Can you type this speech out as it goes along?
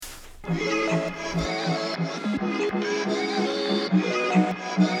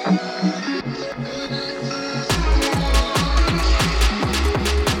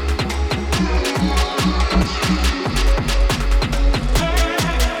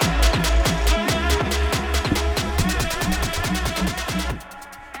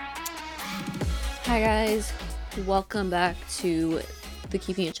Hi guys, welcome back to the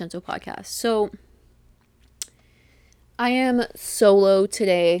Keeping It Gentle podcast. So, I am solo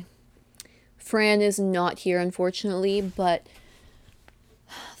today. Fran is not here, unfortunately, but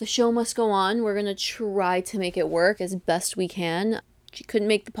the show must go on. We're gonna try to make it work as best we can. She couldn't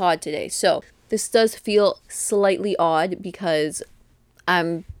make the pod today, so this does feel slightly odd because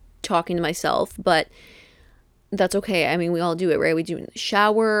I'm talking to myself, but that's okay. I mean, we all do it, right? We do it in the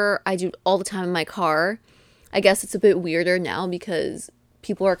shower. I do it all the time in my car. I guess it's a bit weirder now because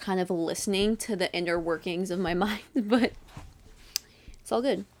people are kind of listening to the inner workings of my mind, but it's all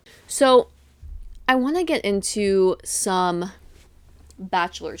good. So, I want to get into some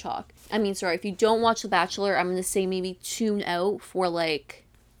Bachelor talk. If you don't watch The Bachelor, I'm going to say maybe tune out for like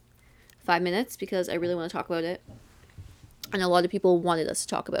 5 minutes because I really want to talk about it. And a lot of people wanted us to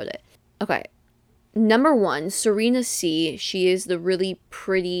talk about it. Okay. Number one, Serena C. She is the really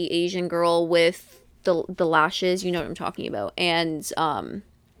pretty Asian girl with the lashes, you know what I'm talking about, and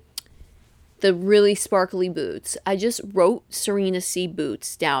the really sparkly boots. I just wrote Serena C.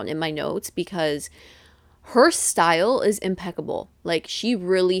 boots down in my notes because her style is impeccable. Like, she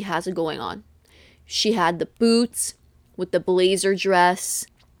really has it going on. She had the boots with the blazer dress.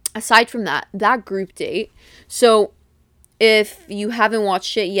 Aside from that group date. So if you haven't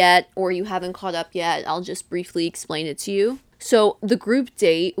watched it yet or you haven't caught up yet, I'll just briefly explain it to you. So the group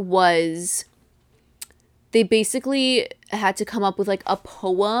date was, they basically had to come up with like a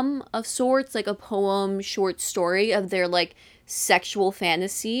poem of sorts, like a poem short story of their like sexual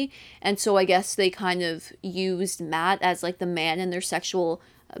fantasy. And so I guess they kind of used Matt as like the man in their sexual,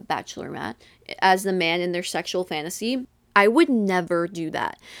 Bachelor Matt, as the man in their sexual fantasy. I would never do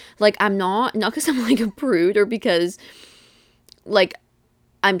that. Like, I'm not because I'm like a prude or because like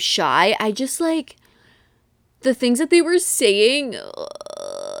I'm shy. I just like the things that they were saying.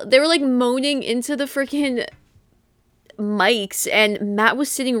 They were like moaning into the freaking mics, and Matt was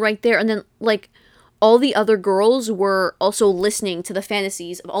sitting right there, and then like all the other girls were also listening to the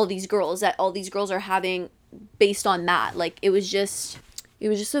fantasies of all these girls that all these girls are having based on Matt. Like, it was just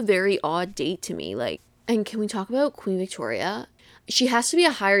a very odd date to me. Like, and can we talk about Queen Victoria? She has to be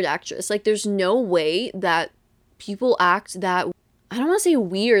a hired actress. Like, there's no way that people act that, I don't want to say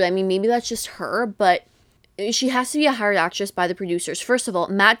weird. I mean, maybe that's just her, but she has to be a hired actress by the producers. First of all,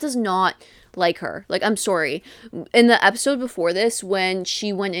 Matt does not like her. Like, I'm sorry. In the episode before this, when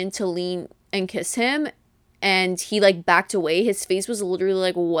she went in to lean and kiss him, and he, like, backed away, his face was literally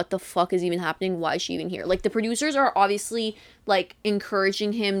like, what the fuck is even happening? Why is she even here? Like, the producers are obviously, like,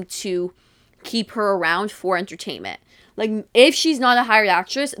 encouraging him to keep her around for entertainment. Like, if she's not a hired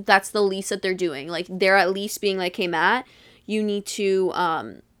actress, that's the least that they're doing. Like, they're at least being like, hey, Matt, you need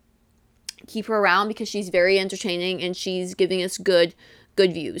to keep her around because she's very entertaining and she's giving us good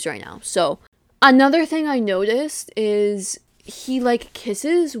views right now. So another thing I noticed is he like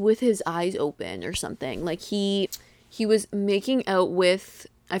kisses with his eyes open or something. Like, he was making out with,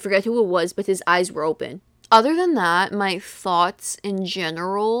 I forget who it was, but his eyes were open. Other than that, my thoughts in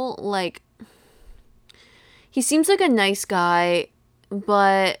general, like, he seems like a nice guy,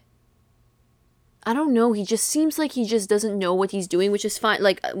 but I don't know, he just seems like he just doesn't know what he's doing, which is fine,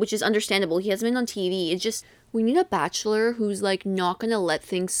 like, which is understandable. He hasn't been on TV. It's just, we need a bachelor who's, like, not gonna let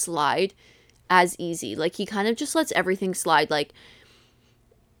things slide as easy. Like, he kind of just lets everything slide. Like,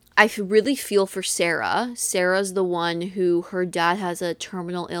 I really feel for Sarah. Sarah's the one who, her dad has a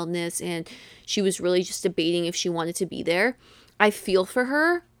terminal illness, and she was really just debating if she wanted to be there. I feel for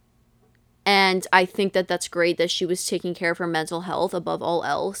her. And I think that that's great that she was taking care of her mental health above all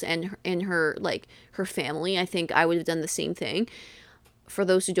else, and in her, like, her family. I think I would have done the same thing. For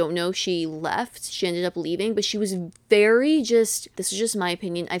those who don't know, she left. She ended up leaving, but she was very this is just my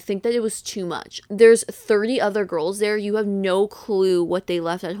opinion, I think that it was too much. There's 30 other girls there. You have no clue what they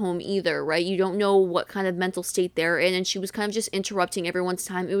left at home either, right? You don't know what kind of mental state they're in, and she was kind of just interrupting everyone's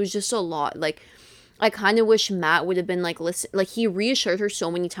time. It was just a lot. Like, I kind of wish Matt would have been like, listen, like, he reassured her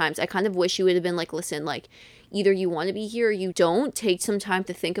so many times. I kind of wish he would have been like, listen, like, either you want to be here or you don't. Take some time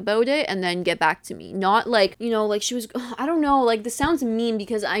to think about it and then get back to me. Not like, you know, like she was, I don't know, like, this sounds mean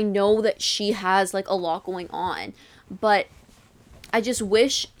because I know that she has like a lot going on, but I just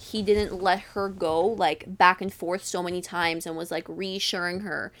wish he didn't let her go like back and forth so many times and was like reassuring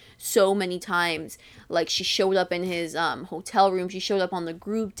her so many times. Like, she showed up in his hotel room, she showed up on the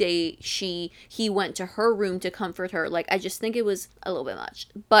group date, he went to her room to comfort her. Like, I just think it was a little bit much.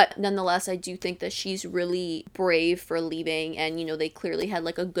 But nonetheless, I do think that she's really brave for leaving, and, you know, they clearly had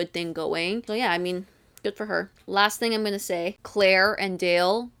like a good thing going. So yeah, I mean, good for her. Last thing I'm gonna say, Claire and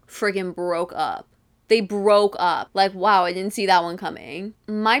Dale friggin' broke up. They broke up. Like, wow, I didn't see that one coming.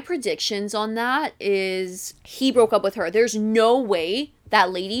 My predictions on that is he broke up with her. There's no way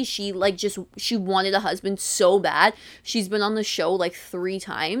that lady, she wanted a husband so bad. She's been on the show like 3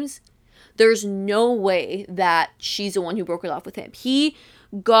 times. There's no way that she's the one who broke it off with him. He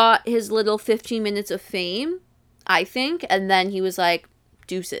got his little 15 minutes of fame, I think, and then he was like,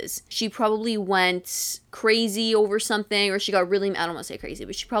 deuces. She probably went crazy over something, or she got really, I don't want to say crazy,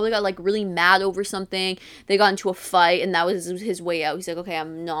 but she probably got like really mad over something. They got into a fight, and that was his way out. He's like, okay,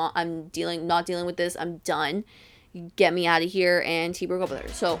 not dealing with this. I'm done. Get me out of here. And he broke up with her.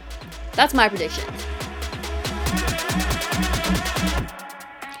 So that's my prediction.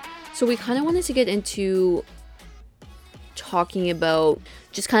 So we kind of wanted to get into talking about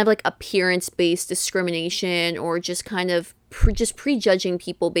just kind of like appearance-based discrimination, or just kind of prejudging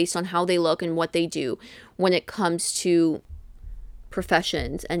people based on how they look and what they do when it comes to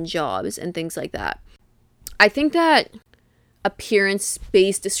professions and jobs and things like that. I think that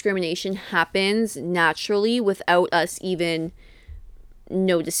appearance-based discrimination happens naturally without us even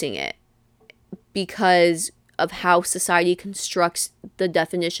noticing it, because of how society constructs the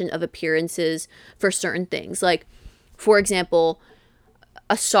definition of appearances for certain things. Like, for example,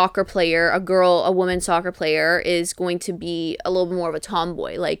 a woman soccer player is going to be a little bit more of a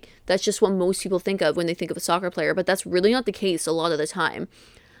tomboy. Like, that's just what most people think of when they think of a soccer player, but that's really not the case a lot of the time.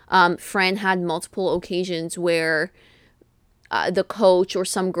 Fran had multiple occasions where the coach or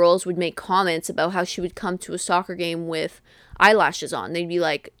some girls would make comments about how she would come to a soccer game with eyelashes on. They'd be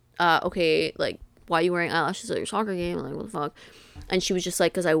like, okay, like, why are you wearing eyelashes at your soccer game? Like, what the fuck? And she was just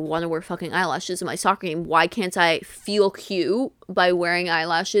like, because I want to wear fucking eyelashes in my soccer game. Why can't I feel cute by wearing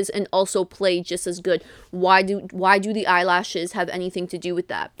eyelashes and also play just as good? Why do the eyelashes have anything to do with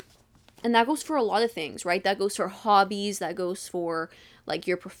that? And that goes for a lot of things, right? That goes for hobbies. That goes for like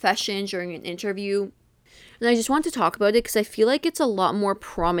your profession during an interview. And I just want to talk about it because I feel like it's a lot more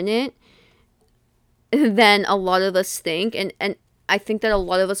prominent than a lot of us think. And I think that a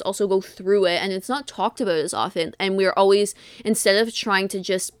lot of us also go through it, and it's not talked about as often. And we're always, instead of trying to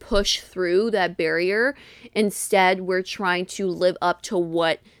just push through that barrier, instead we're trying to live up to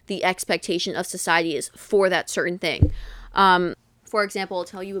what the expectation of society is for that certain thing. For example, I'll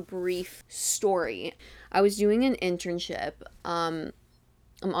tell you a brief story. I was doing an internship. I'm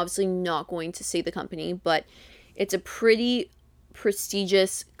obviously not going to say the company, but it's a pretty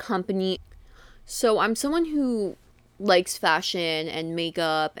prestigious company. So I'm someone who likes fashion and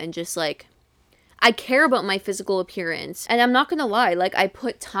makeup and just like, I care about my physical appearance. And I'm not gonna lie, like, I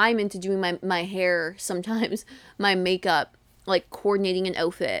put time into doing my hair sometimes, my makeup, like coordinating an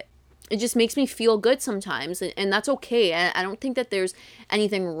outfit. It just makes me feel good sometimes, and that's okay. I don't think that there's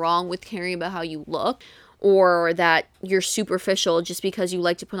anything wrong with caring about how you look, or that you're superficial just because you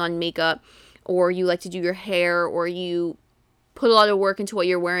like to put on makeup, or you like to do your hair, or you put a lot of work into what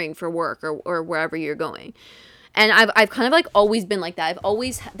you're wearing for work or wherever you're going. And I've kind of like always been like that.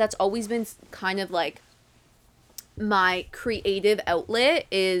 That's always been kind of like my creative outlet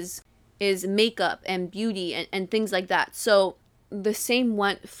is makeup and beauty and things like that. So the same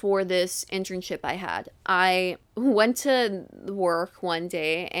went for this internship I had. I went to work one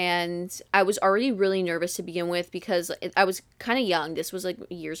day and I was already really nervous to begin with because I was kind of young. This was like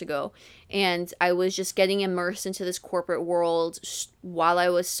years ago. And I was just getting immersed into this corporate world while I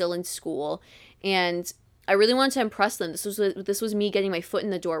was still in school. And I really wanted to impress them. This was me getting my foot in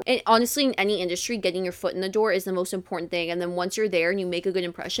the door. And honestly, in any industry, getting your foot in the door is the most important thing. And then once you're there and you make a good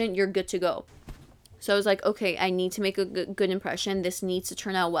impression, you're good to go. So I was like, okay, I need to make a good impression. This needs to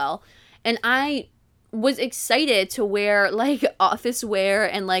turn out well. And I was excited to wear like office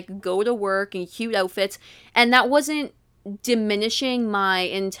wear and like go to work in cute outfits. And that wasn't diminishing my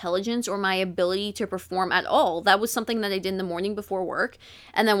intelligence or my ability to perform at all. That was something that I did in the morning before work.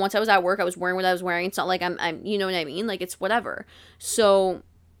 And then once I was at work, I was wearing what I was wearing. It's not like I'm you know what I mean? Like, it's whatever. So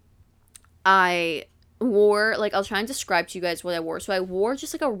I wore, like, I'll try and describe to you guys what I wore. So I wore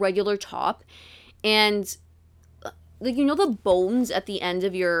just like a regular top, and like, you know, the bones at the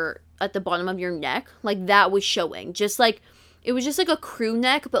bottom of your neck, like that was showing. Just like, it was just like a crew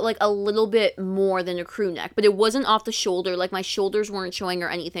neck, but like a little bit more than a crew neck. But it wasn't off the shoulder. Like, my shoulders weren't showing or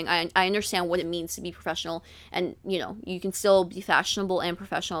anything. I understand what it means to be professional. And, you know, you can still be fashionable and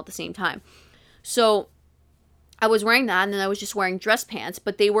professional at the same time. So I was wearing that, and then I was just wearing dress pants.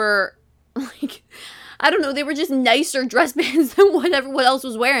 But they were like, I don't know, they were just nicer dress pants than what else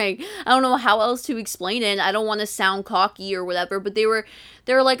was wearing. I don't know how else to explain it. I don't want to sound cocky or whatever. But they were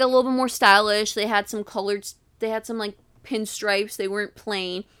like a little bit more stylish. They had some like pinstripes. They weren't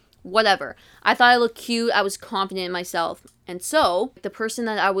plain, whatever. I thought I looked cute. I was confident in myself. And so the person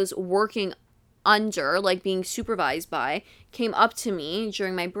that I was working under, like being supervised by, came up to me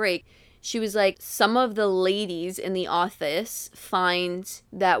during my break. She was like, some of the ladies in the office find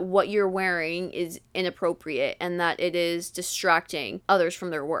that what you're wearing is inappropriate and that it is distracting others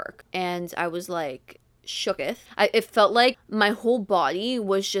from their work. And I was like, shooketh. It felt like my whole body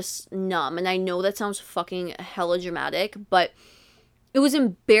was just numb. And I know that sounds fucking hella dramatic, but it was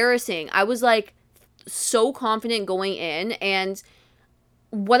embarrassing. I was like so confident going in, and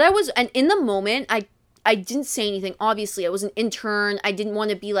in the moment, I didn't say anything. Obviously, I was an intern. I didn't want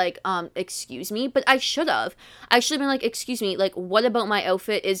to be like, excuse me, but I should have. I should have been like, excuse me, like, what about my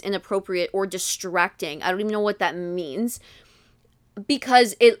outfit is inappropriate or distracting? I don't even know what that means,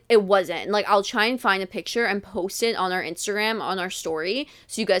 because it wasn't. Like, I'll try and find a picture and post it on our Instagram, on our story,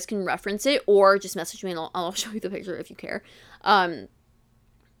 so you guys can reference it, or just message me and I'll show you the picture if you care.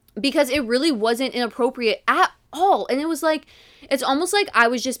 Because it really wasn't inappropriate at all. And it was like, it's almost like I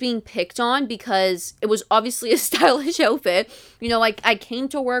was just being picked on because it was obviously a stylish outfit. You know, like, I came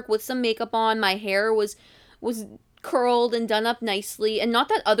to work with some makeup on, my hair was curled and done up nicely, and not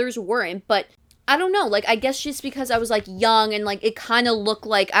that others weren't, but I don't know, like, I guess just because I was like young and like it kind of looked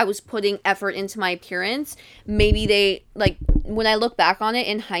like I was putting effort into my appearance, maybe they, like, when I look back on it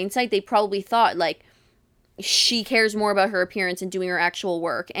in hindsight, they probably thought like, she cares more about her appearance and doing her actual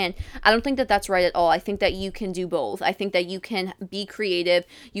work. And I don't think that that's right at all. I think that you can do both. I think that you can be creative,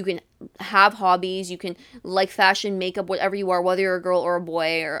 you can have hobbies, you can like fashion, makeup, whatever you are, whether you're a girl or a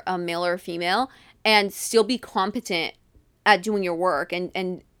boy or a male or a female, and still be competent at doing your work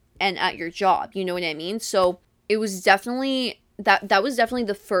and at your job. You know what I mean? So it was definitely that was definitely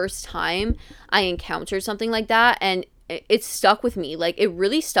the first time I encountered something like that, and it stuck with me. Like, it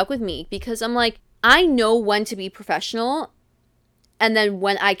really stuck with me, because I'm like, I know when to be professional and then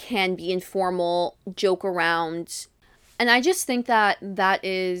when I can be informal, joke around. And I just think that that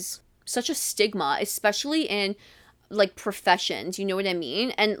is such a stigma, especially in like professions, you know what I mean?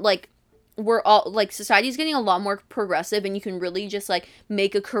 And like, we're all like, society's getting a lot more progressive, and you can really just like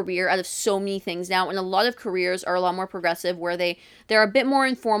make a career out of so many things now. And a lot of careers are a lot more progressive, where they're a bit more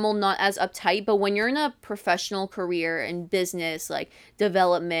informal, not as uptight. But when you're in a professional career in business, like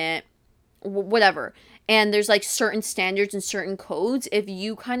development, whatever, and there's like certain standards and certain codes, if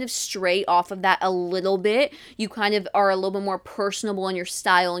you kind of stray off of that a little bit, you kind of are a little bit more personable in your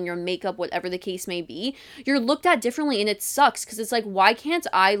style and your makeup, whatever the case may be, you're looked at differently. And it sucks, because it's like, why can't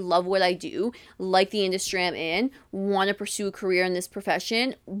I love what I do, like the industry I'm in, want to pursue a career in this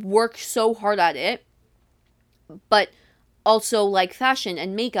profession, work so hard at it, but also like fashion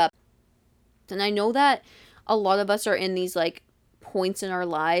and makeup? And I know that a lot of us are in these like points in our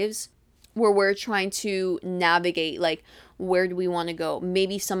lives where we're trying to navigate, like, where do we want to go?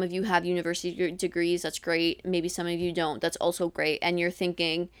 Maybe some of you have university degrees, that's great. Maybe some of you don't, that's also great. And you're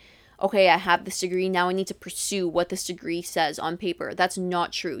thinking, okay, I have this degree, now I need to pursue what this degree says on paper. That's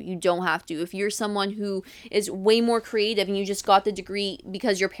not true. You don't have to. If you're someone who is way more creative and you just got the degree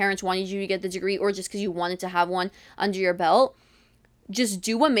because your parents wanted you to get the degree, or just because you wanted to have one under your belt, just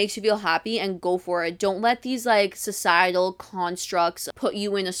do what makes you feel happy and go for it. Don't let these like societal constructs put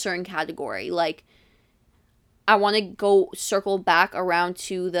you in a certain category. Like, I want to go circle back around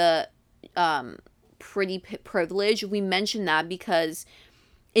to the pretty privilege. We mentioned that because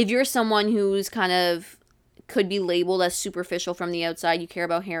if you're someone who's kind of could be labeled as superficial from the outside, you care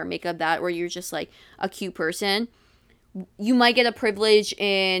about hair, makeup, that, or you're just like a cute person, you might get a privilege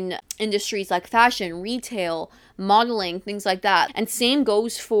in industries like fashion, retail, modeling, things like that. And same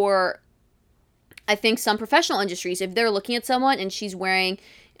goes for, I think, some professional industries. If they're looking at someone and she's wearing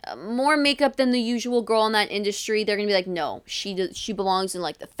more makeup than the usual girl in that industry, they're gonna be like, no, she belongs in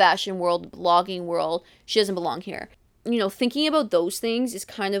like the fashion world, the blogging world. She doesn't belong here. You know, thinking about those things is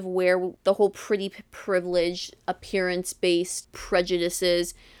kind of where the whole pretty privilege, appearance-based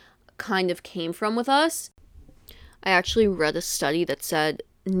prejudices kind of came from with us. I actually read a study that said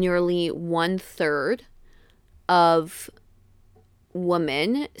nearly 1/3 of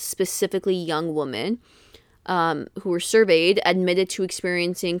women, specifically young women, who were surveyed, admitted to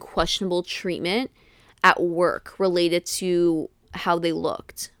experiencing questionable treatment at work related to how they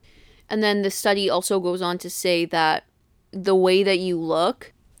looked. And then the study also goes on to say that the way that you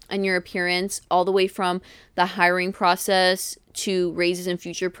look and your appearance, all the way from the hiring process to raises and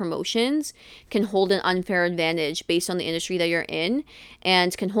future promotions, can hold an unfair advantage based on the industry that you're in,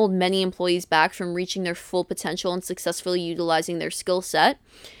 and can hold many employees back from reaching their full potential and successfully utilizing their skill set.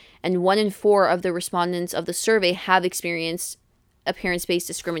 And 1 in 4 of the respondents of the survey have experienced appearance-based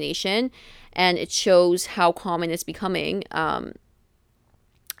discrimination, and it shows how common it's becoming.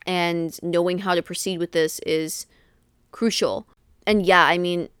 And knowing how to proceed with this is crucial. And yeah, I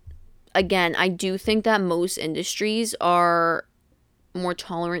mean, again, I do think that most industries are more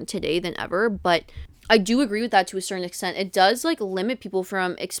tolerant today than ever, but I do agree with that to a certain extent. It does like limit people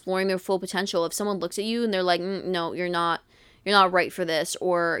from exploring their full potential. If someone looks at you and they're like, no, you're not right for this,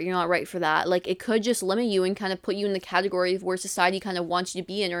 or you're not right for that. Like, it could just limit you and kind of put you in the category of where society kind of wants you to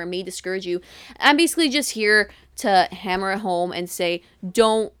be in, or it may discourage you. I'm basically just here to hammer it home and say,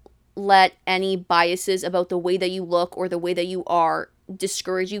 don't let any biases about the way that you look or the way that you are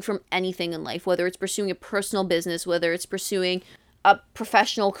discourage you from anything in life, whether it's pursuing a personal business, whether it's pursuing a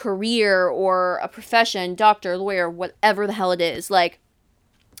professional career or a profession, doctor, lawyer, whatever the hell it is. Like,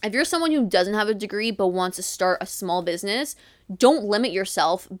 if you're someone who doesn't have a degree but wants to start a small business, don't limit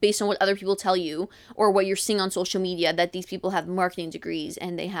yourself based on what other people tell you or what you're seeing on social media, that these people have marketing degrees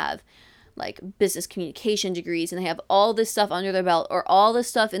and they have like business communication degrees and they have all this stuff under their belt or all this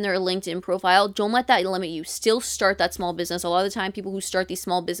stuff in their LinkedIn profile. Don't let that limit you. Still start that small business. A lot of the time, people who start these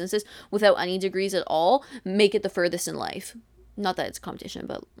small businesses without any degrees at all make it the furthest in life. Not that it's competition,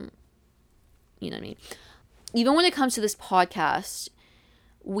 but you know what I mean? Even when it comes to this podcast,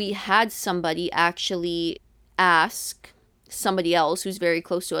 we had somebody actually ask somebody else who's very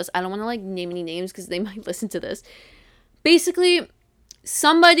close to us. I don't want to like name any names because they might listen to this. Basically,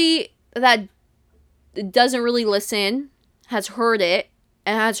 somebody that doesn't really listen has heard it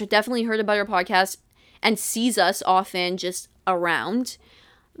and has definitely heard about our podcast and sees us often just around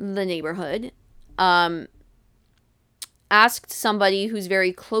the neighborhood. Asked somebody who's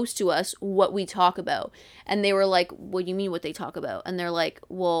very close to us what we talk about, and they were like, what do you mean what they talk about? And they're like,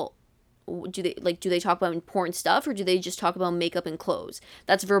 well, do they talk about important stuff, or do they just talk about makeup and clothes?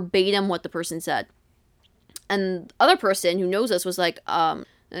 That's verbatim what the person said. And the other person who knows us was like, I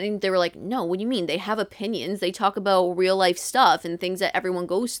think they were like, no, what do you mean? They have opinions. They talk about real life stuff and things that everyone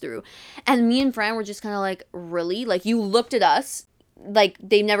goes through. And me and Fran were just kind of like, really? Like, you looked at us like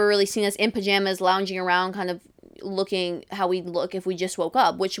they've never really seen us in pajamas lounging around, kind of looking how we look if we just woke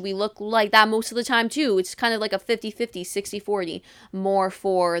up, which we look like that most of the time too. It's kind of like a 50-50, 60-40, more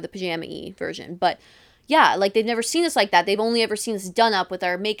for the pajama-y version. But yeah, like, they've never seen us like that. They've only ever seen us done up with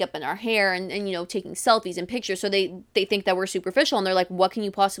our makeup and our hair and you know, taking selfies and pictures. So they think that we're superficial, and they're like, what can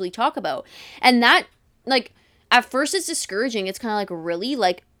you possibly talk about? And that, like, at first it's discouraging. It's kind of like, really?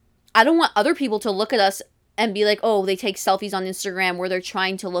 Like, I don't want other people to look at us and be like, oh, they take selfies on Instagram where they're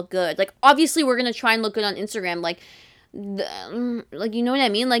trying to look good. Like, obviously we're going to try and look good on Instagram. Like, you know what I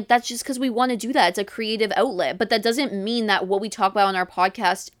mean? Like, that's just because we want to do that. It's a creative outlet. But that doesn't mean that what we talk about on our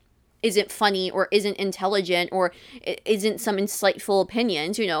podcast isn't funny or isn't intelligent or isn't some insightful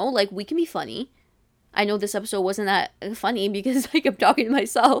opinions, you know? Like, we can be funny. I know this episode wasn't that funny because, like, I'm talking to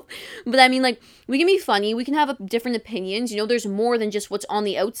myself. But I mean, like, we can be funny. We can have different opinions. You know, there's more than just what's on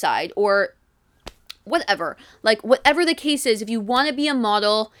the outside or whatever. Like, whatever the case is, if you want to be a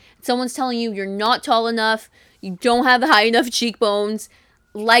model, someone's telling you you're not tall enough, you don't have high enough cheekbones,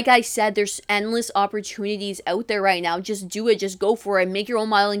 like I said, there's endless opportunities out there right now. Just do it. Just go for it. Make your own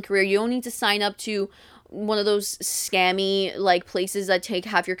modeling career. You don't need to sign up to one of those scammy, like, places that take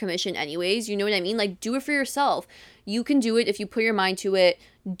half your commission anyways. You know what I mean? Like, do it for yourself. You can do it if you put your mind to it.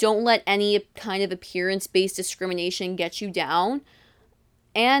 Don't let any kind of appearance-based discrimination get you down.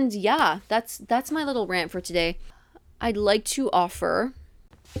 And yeah, that's my little rant for today. I'd like to offer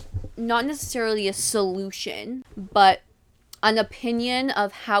not necessarily a solution, but an opinion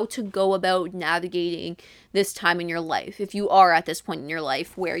of how to go about navigating this time in your life. If you are at this point in your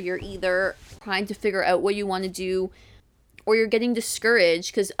life where you're either trying to figure out what you want to do, or you're getting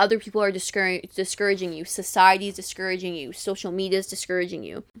discouraged because other people are discouraging you, society is discouraging you, social media is discouraging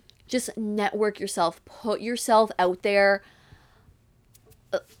you. Just network yourself, put yourself out there.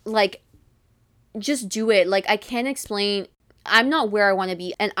 Like, just do it. Like, I can't explain. I'm not where I want to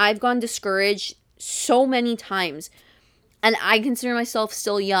be, and I've gone discouraged so many times, and I consider myself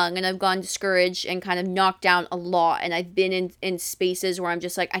still young, and I've gone discouraged and kind of knocked down a lot, and I've been in spaces where I'm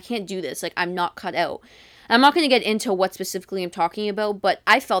just like, I can't do this. Like, I'm not cut out. And I'm not going to get into what specifically I'm talking about, but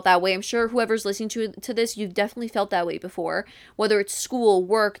I felt that way. I'm sure whoever's listening to this, you've definitely felt that way before, whether it's school,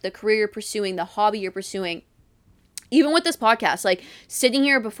 work, the career you're pursuing, the hobby you're pursuing. Even with this podcast, like, sitting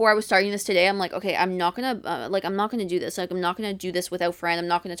here before I was starting this today, I'm like, okay, I'm not gonna do this. Like, I'm not gonna do this without Fran. I'm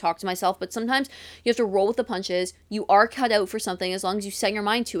not gonna talk to myself. But sometimes you have to roll with the punches. You are cut out for something as long as you set your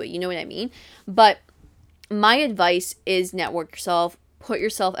mind to it. You know what I mean? But my advice is network yourself. Put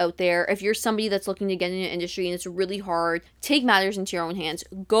yourself out there. If you're somebody that's looking to get in an industry and it's really hard, take matters into your own hands.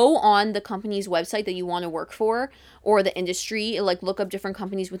 Go on the company's website that you want to work for, or the industry, like, look up different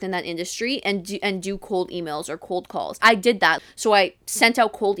companies within that industry and do cold emails or cold calls. I did that. So I sent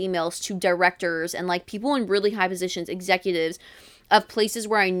out cold emails to directors and, like, people in really high positions, executives, of places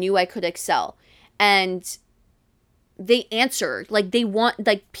where I knew I could excel. And they answer, like they want,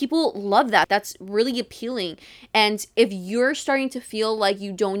 like people love that. That's really appealing. And if you're starting to feel like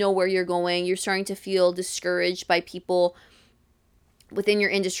you don't know where you're going, you're starting to feel discouraged by people within your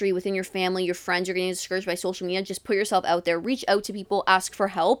industry, within your family, your friends, you're getting discouraged by social media, just put yourself out there, reach out to people, ask for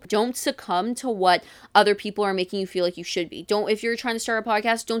help. Don't succumb to what other people are making you feel like you should be. If you're trying to start a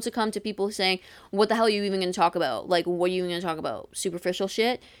podcast, don't succumb to people saying, what the hell are you even going to talk about? Like, what are you even going to talk about? Superficial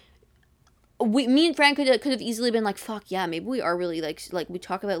shit? Me and Fran could have easily been like, fuck yeah, maybe we are really like we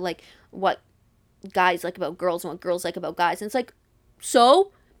talk about like what guys like about girls and what girls like about guys. And it's like,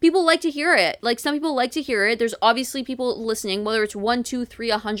 so people like to hear it. Like, some people like to hear it. There's obviously people listening, whether it's 1, 2, 3,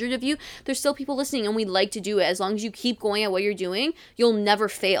 100 of you, there's still people listening, and we like to do it. As long as you keep going at what you're doing, you'll never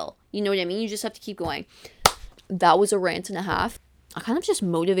fail. You know what I mean? You just have to keep going. That was a rant and a half. I kind of just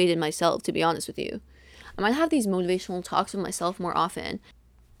motivated myself, to be honest with you. I might have these motivational talks with myself more often.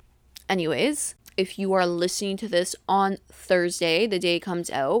 Anyways, if you are listening to this on Thursday, the day it comes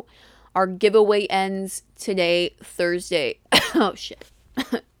out, our giveaway ends today, Thursday. Oh, shit.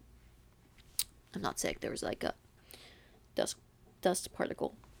 I'm not sick. There was like a dust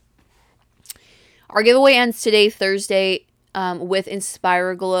particle. Our giveaway ends today, Thursday, with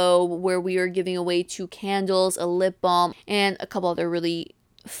Inspire Glow, where we are giving away 2 candles, a lip balm, and a couple other really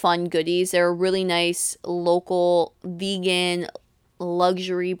fun goodies. They're a really nice, local, vegan,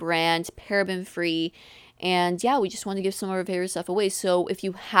 luxury brand, paraben free, and yeah, we just want to give some of our favorite stuff away. So if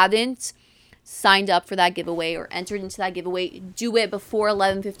you haven't signed up for that giveaway or entered into that giveaway, do it before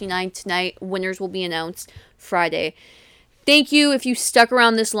 11:59 tonight. Winners will be announced Friday. Thank you if you stuck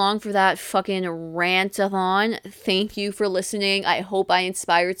around this long for that fucking rant-a-thon. Thank you for listening. I hope I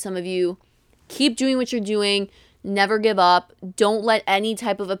inspired some of you. Keep doing what you're doing. Never give up. Don't let any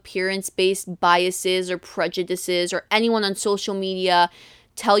type of appearance-based biases or prejudices or anyone on social media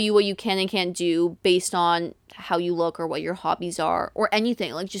tell you what you can and can't do based on how you look or what your hobbies are or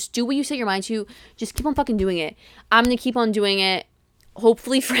anything. Like, just do what you set your mind to. Just keep on fucking doing it. I'm gonna keep on doing it.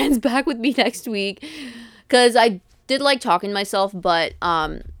 Hopefully Fran's back with me next week, because I did like talking to myself, but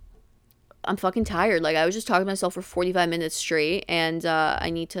I'm fucking tired. Like, I was just talking to myself for 45 minutes straight, and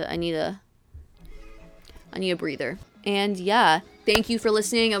I need a breather. And yeah, thank you for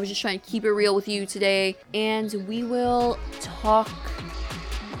listening. I was just trying to keep it real with you today, and we will talk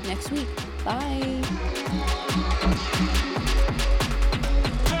next week. Bye.